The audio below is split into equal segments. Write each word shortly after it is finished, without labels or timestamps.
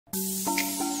Hi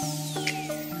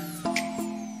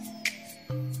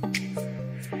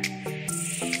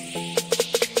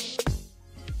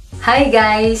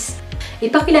guys!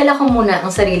 Ipakilala ko muna ang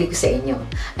sarili ko sa inyo.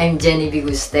 I'm Jenny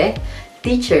Biguste,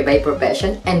 teacher by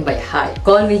profession and by heart.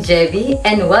 Call me Jevy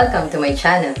and welcome to my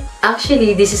channel.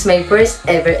 Actually, this is my first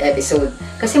ever episode.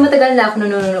 Kasi matagal na ako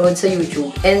nanonood sa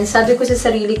YouTube and sabi ko sa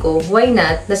sarili ko, why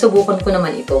not, nasubukan ko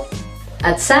naman ito.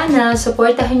 At sana,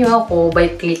 supportahan nyo ako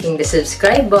by clicking the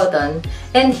subscribe button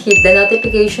and hit the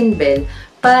notification bell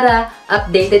para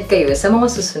updated kayo sa mga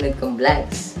susunod kong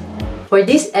vlogs. For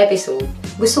this episode,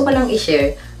 gusto ko lang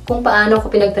i-share kung paano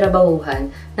ako pinagtrabahuhan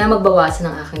na magbawasan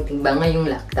ng aking timbang ngayong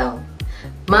lockdown.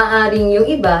 Maaring yung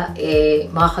iba,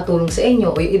 makakatulong sa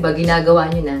inyo o yung iba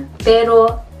ginagawa nyo na.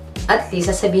 Pero, at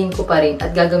least, sasabihin ko pa rin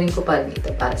at gagawin ko pa rin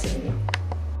ito para sa inyo.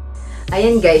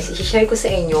 Ayan guys, i-share ko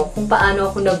sa inyo kung paano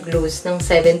ako nag-lose ng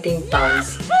 17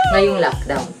 pounds ngayong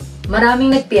lockdown.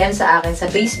 Maraming nag-PM sa akin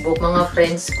sa Facebook, mga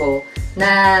friends ko,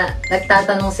 na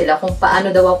nagtatanong sila kung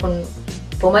paano daw ako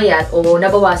pumayat o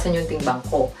nabawasan yung timbang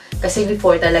ko. Kasi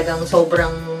before talagang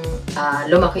sobrang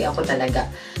lumaki ako talaga.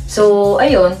 So,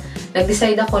 ayun,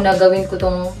 nag-decide ako na gawin ko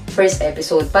tong first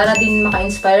episode para din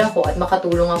maka-inspire ako at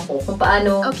makatulong ako kung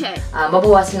paano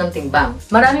mabawasan ng timbang.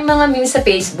 Maraming mga memes sa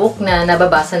Facebook na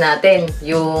nababasa natin.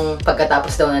 Yung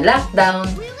pagkatapos daw ng lockdown,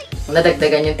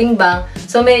 nadagdagan yung timbang.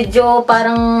 So, medyo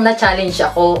parang na-challenge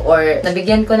ako or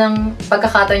nabigyan ko ng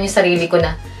pagkakataon yung sarili ko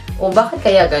na, bakit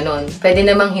kaya ganun? Pwede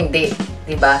namang hindi,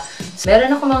 diba? So,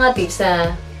 meron ako mga tips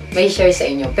na may share sa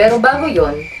inyo. Pero bago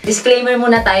yon, disclaimer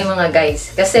muna tayo mga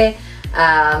guys. Kasi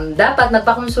dapat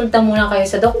nagpakonsulta muna kayo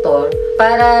sa doktor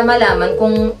para malaman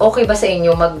kung okay ba sa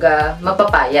inyo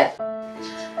magpapayat.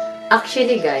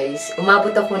 Actually guys,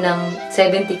 umabot ako ng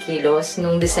 70 kilos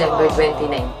noong December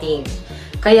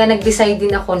 2019. Kaya nag-decide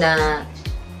din ako na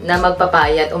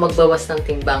magpapayat o magbawas ng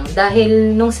timbang.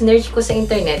 Dahil nung sinearch ko sa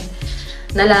internet,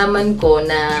 nalaman ko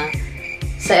na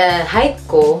sa height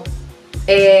ko,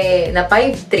 na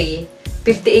 5'3",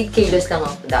 58 kilos lang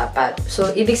ako dapat.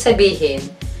 So, ibig sabihin,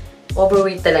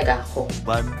 overweight talaga ako.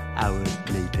 1 hour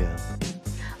later.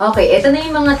 Okay, ito na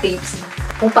yung mga tips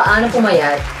kung paano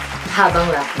pumayat habang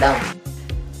lockdown.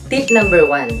 Tip number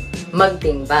 1,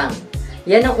 magtimbang.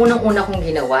 Yan ang unang-una kong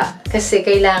ginawa kasi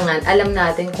kailangan alam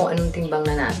natin kung anong timbang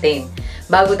na natin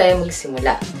bago tayo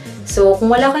magsimula. So,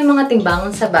 kung wala kayong mga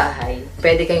timbangan sa bahay,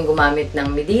 pwede kayong gumamit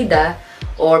ng medida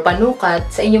or panukat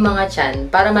sa inyong mga tiyan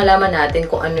para malaman natin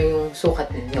kung ano yung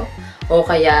sukat ninyo. O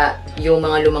kaya yung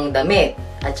mga lumang damit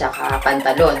at saka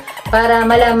pantalon para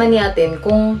malaman natin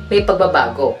kung may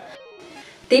pagbabago.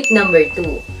 Tip number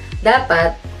 2,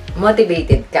 dapat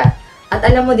motivated ka at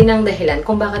alam mo din ang dahilan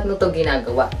kung bakit mo to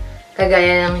ginagawa.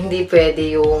 Kagaya ng hindi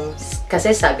pwede yung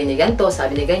kasi sabi ni ganito,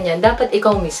 sabi ni ganyan, dapat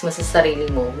ikaw mismo sa sarili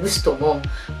mo, gusto mo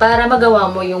para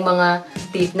magawa mo yung mga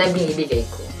tip na binibigay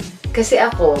ko. Kasi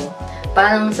ako,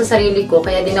 parang sa sarili ko,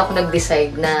 kaya din ako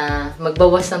nag-decide na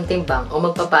magbawas ng timbang o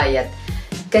magpapayat.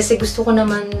 Kasi gusto ko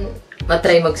naman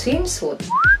matry mag-swimsuit.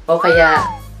 O kaya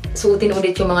suotin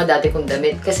ulit yung mga dati kong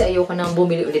damit kasi ayoko nang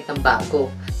bumili ulit ng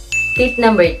bago. Tip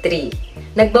number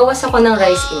 3, nagbawas ako ng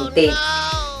rice intake.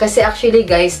 Kasi actually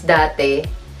guys, dati,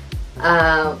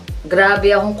 grabe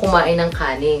akong kumain ng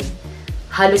kanin.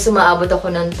 Halos umaabot ako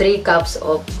ng 3 cups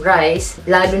of rice,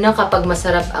 lalo na kapag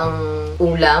masarap ang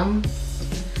ulam.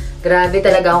 Grabe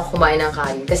talaga ako kumain ng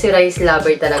kanin kasi rice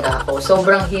lover talaga ako.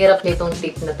 Sobrang hirap nitong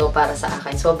tip na to para sa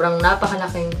akin. Sobrang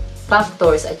napakalaking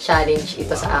factors at challenge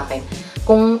ito sa akin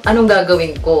kung anong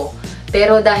gagawin ko.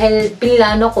 Pero dahil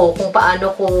pinlano ko kung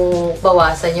paano ko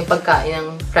bawasan yung pagkain ng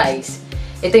rice,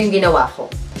 ito yung ginawa ko.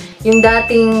 Yung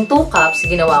dating 2 cups,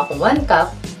 ginawa akong 1 cup.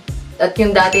 At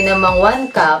yung dati namang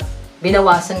 1 cup,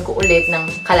 binawasan ko ulit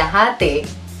ng kalahati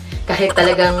kahit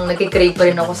talagang nagkikrave pa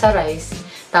rin ako sa rice.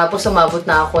 Tapos umabot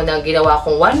na ako na ginawa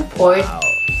kong 1/4.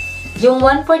 Yung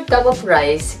 1/4 cup of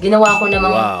rice, ginawa ko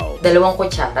namang 2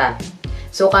 kutsara.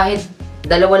 So kahit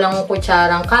 2 lang ang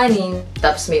kutsarang kanin,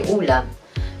 tapos may ulam.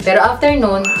 Pero after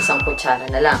nun, 1 kutsara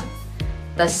na lang.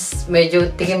 Tapos medyo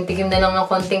tikim-tikim na lang ng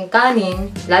konting kanin.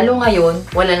 Lalo ngayon,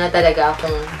 wala na talaga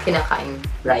akong kinakain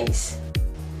rice.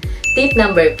 Tip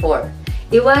number 4.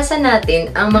 Iwasan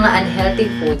natin ang mga unhealthy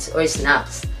foods or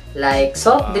snacks like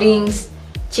soft drinks,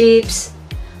 chips,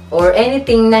 or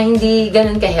anything na hindi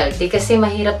ganun ka-healthy kasi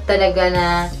mahirap talaga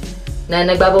na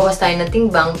nagbabawas tayo ng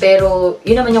timbang pero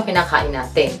yun naman yung kinakain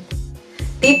natin.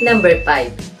 Tip number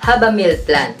 5, have a meal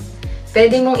plan.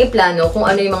 Pwede mong iplano kung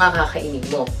ano yung mga kakainin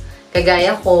mo.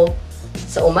 Kagaya ko,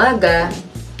 sa umaga,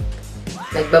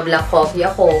 nagba-black coffee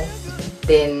ako,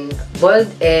 then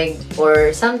boiled egg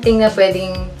or something na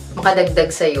pwedeng makadagdag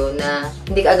sa'yo na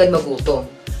hindi ka agad magutom.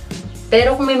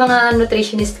 Pero kung may mga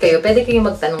nutritionist kayo, pwede kayong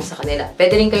magtanong sa kanila.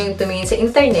 Pwede rin kayong tumingin sa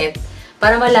internet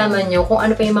para malaman nyo kung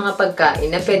ano pa yung mga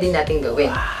pagkain na pwede natin gawin.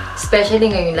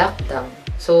 Especially ngayong lockdown.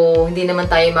 So, hindi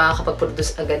naman tayo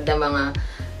makakapag-produce agad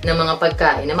ng mga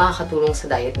pagkain na makakatulong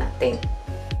sa diet natin.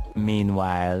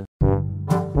 Meanwhile.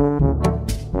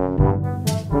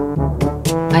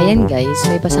 Ayan guys,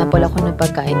 may pasample ako ng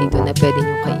pagkain dito na pwede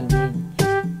nyo kainin.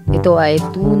 Ito ay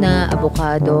tuna,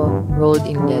 avocado, rolled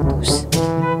in lettuce.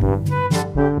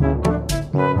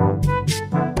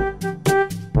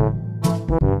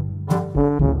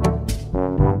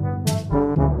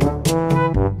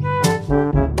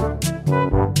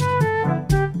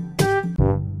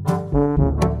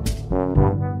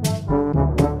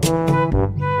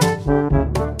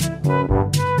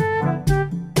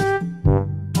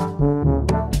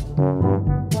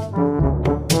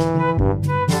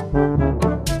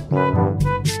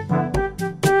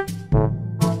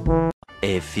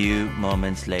 A few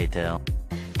moments later.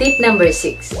 Tip number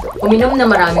 6. Uminom na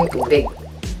maraming tubig.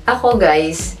 Ako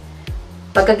guys,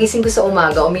 pagkagising ko sa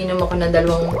umaga, uminom ako ng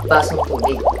 2 basong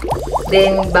tubig.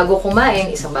 Then, bago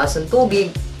kumain, 1 basong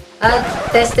tubig. At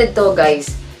tested to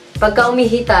guys, pagka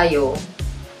umihi tayo,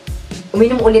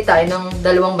 uminom ulit tayo ng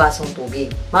 2 basong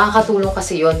tubig. Makakatulong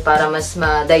kasi yon para mas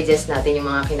ma-digest natin yung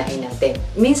mga kinain natin.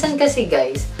 Minsan kasi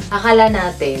guys, akala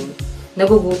natin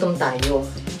nagugutom tayo.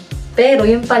 Pero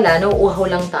yun pala, nauuhaw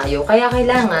lang tayo. Kaya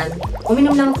kailangan,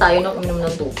 uminom lang tayo ng uminom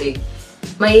ng tubig.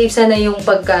 Maiibsa na yung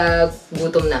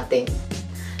pagkagutom natin.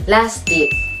 Last tip,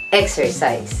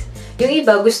 exercise. Yung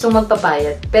iba gustong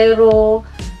magpapayat, pero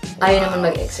ayaw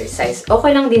naman mag-exercise.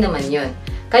 Okay lang din naman yun.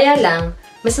 Kaya lang,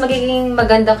 mas magiging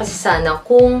maganda kasi sana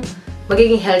kung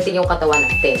magiging healthy yung katawan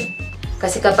natin.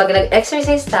 Kasi kapag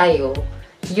nag-exercise tayo,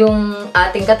 yung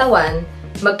ating katawan,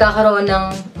 magkakaroon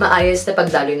ng maayos na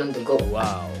pagdaloy ng dugo.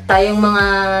 Wow. Tayong mga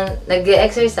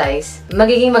nag-exercise,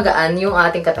 magiging magaan yung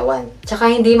ating katawan. Tsaka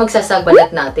hindi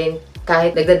magsasagbalat natin.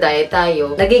 Kahit nagda-diet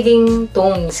tayo, nagiging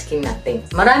tone skin natin.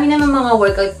 Marami naman mga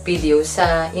workout videos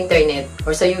sa internet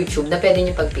or sa YouTube na pwede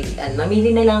nyo pagpilian.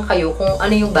 Mamili na lang kayo kung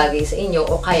ano yung bagay sa inyo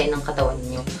o kaya ng katawan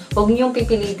ninyo. Huwag nyo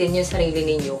pipilitin yung sarili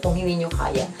ninyo kung hindi nyo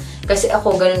kaya. Kasi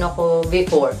ako, ganun ako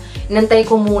before. Inantay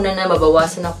ko muna na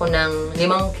mabawasan ako ng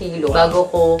 5 kilo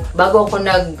bago ako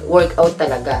nag-workout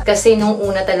talaga. Kasi nung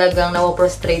una talagang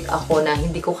nawaprostrate ako na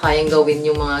hindi ko kayang gawin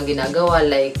yung mga ginagawa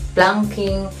like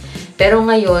planking. Pero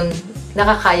ngayon,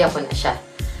 nakakaya ko na siya.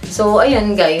 So,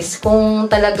 ayan guys,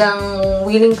 kung talagang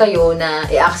willing kayo na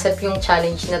i-accept yung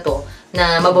challenge na to,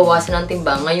 na mabawasan ng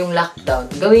timbang ngayong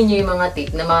lockdown, gawin nyo yung mga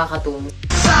tip na makakatulong.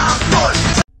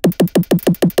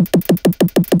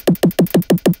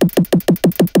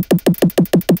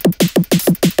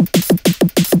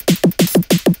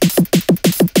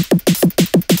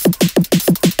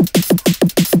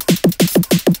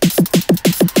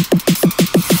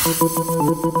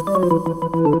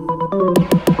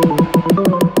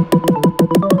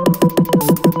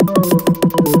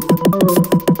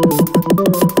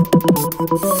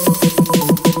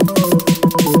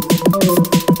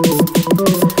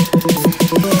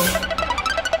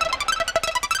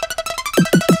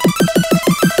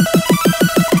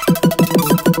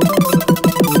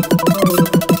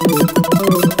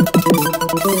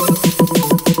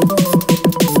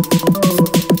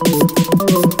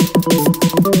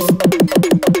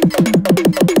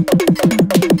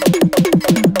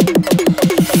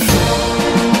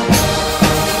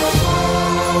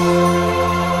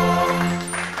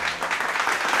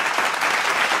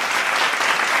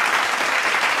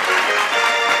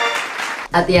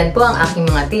 At yan po ang aking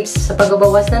mga tips sa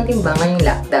pagbabawas ng timbang ngayong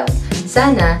lockdown.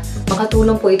 Sana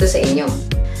makatulong po ito sa inyo.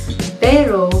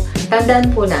 Pero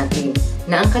tandaan po natin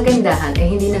na ang kagandahan ay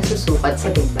hindi nasusukat sa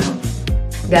timbang.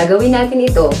 Gagawin natin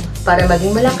ito para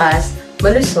maging malakas,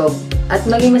 malusog, at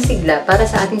maging masigla para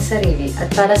sa ating sarili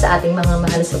at para sa ating mga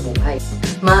mahal sa buhay.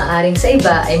 Maaaring sa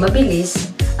iba ay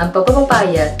mabilis ang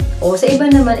pagpapayat o sa iba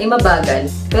naman ay mabagal,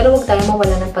 pero huwag tayong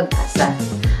mawala ng pag-asa.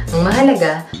 Ang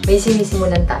mahalaga, may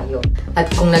sinisimulan tayo. At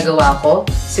kung nagawa ko,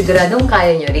 siguradong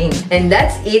kaya nyo rin. And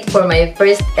that's it for my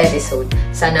first episode.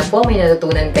 Sana po may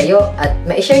natutunan kayo at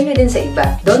ma-share nyo din sa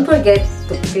iba. Don't forget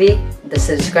to click the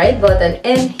subscribe button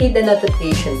and hit the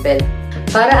notification bell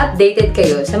para updated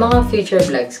kayo sa mga future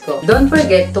vlogs ko. Don't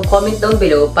forget to comment down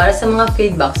below para sa mga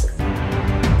feedbacks